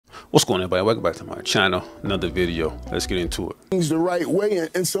What's going on, everybody? Welcome back to my channel. Another video. Let's get into it. Things the right way,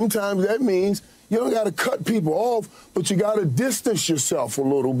 and sometimes that means you don't got to cut people off, but you got to distance yourself a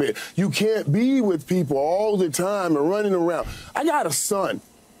little bit. You can't be with people all the time and running around. I got a son.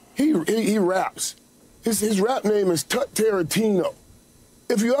 He raps. His rap name is Tut Tarantino.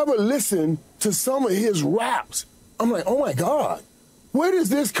 If you ever listen to some of his raps, I'm like, oh my God, where does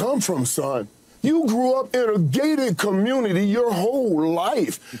this come from, son? You grew up in a gated community your whole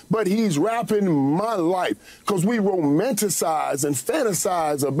life, but he's rapping my life because we romanticize and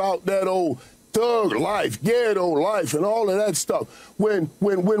fantasize about that old thug life, ghetto life, and all of that stuff. When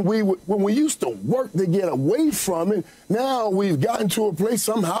we used to work to get away from it, now we've gotten to a place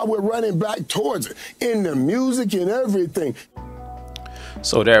somehow we're running back towards it in the music and everything.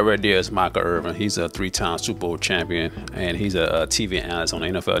 So that right there is Michael Irvin. He's a 3-time Super Bowl champion, and he's a TV analyst on the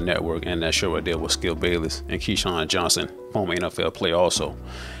NFL Network. And that show right there was Skip Bayless and Keyshawn Johnson, former NFL player also.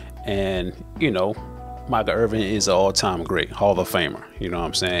 And, you know, Michael Irvin is an all-time great, Hall of Famer, you know what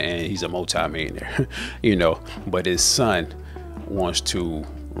I'm saying? And he's a multi-millionaire, you know. But his son wants to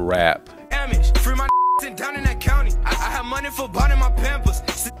rap. Free my down in that county. I have money for buying my Pampers.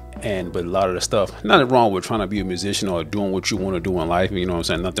 But a lot of the stuff, nothing wrong with trying to be a musician or doing what you want to do in life, you know what I'm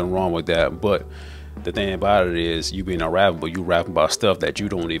saying? Nothing wrong with that. But the thing about it is, you being a rapper, but you rap about stuff that you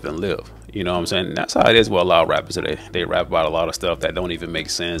don't even live. You know what I'm saying? And that's how it is with a lot of rappers today. They rap about a lot of stuff that don't even make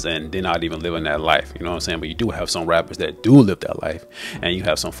sense, and they're not even living that life. You know what I'm saying? But you do have some rappers that do live that life, and you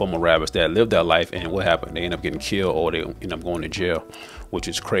have some former rappers that live that life, and what happened? They end up getting killed or they end up going to jail, which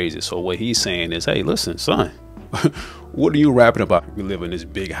is crazy. So what he's saying is, hey, listen, son, what are you rapping about? You live in this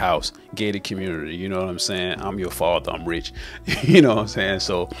big house, gated community, you know what I'm saying? I'm your father, I'm rich, you know what I'm saying?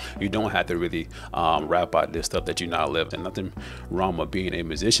 So you don't have to really rap about this stuff that you're not living. Nothing wrong with being a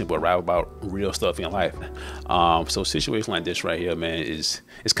musician, but rap about real stuff in life. So situations like this right here, man, it's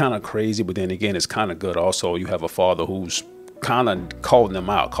kind of crazy, but then again, it's kind of good. Also, you have a father who's kind of calling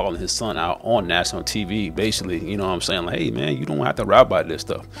him out, calling his son out on national TV, basically, you know what I'm saying? Like, hey, man, you don't have to rap about this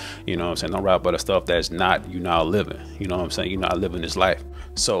stuff. You know what I'm saying? Don't rap about the stuff that's you're not living. You know what I'm saying? You're not living this life.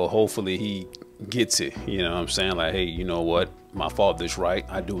 So hopefully he gets it. You know what I'm saying? Like, hey, you know what? My father's right.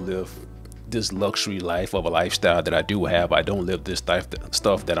 I do live this luxury life of a lifestyle that I do have. I don't live this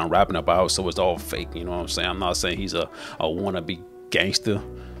stuff that I'm rapping about, so it's all fake. You know what I'm saying? I'm not saying he's a wannabe gangster.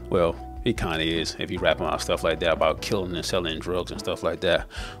 Well, he kind of is, if he rapping about stuff like that, about killing and selling drugs and stuff like that,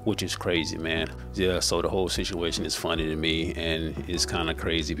 which is crazy, man. Yeah, so the whole situation is funny to me, and it's kind of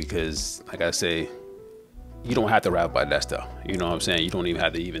crazy because, like I say, you don't have to rap about that stuff. You know what I'm saying? You don't even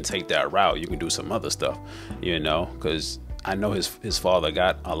have to even take that route. You can do some other stuff, you know, because I know his father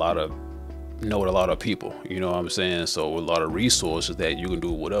got a lot of people, you know what I'm saying? So a lot of resources that you can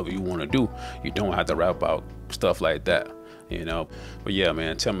do whatever you want to do. You don't have to rap about stuff like that, you know. But yeah,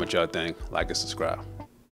 man, tell me what y'all think. Like and subscribe.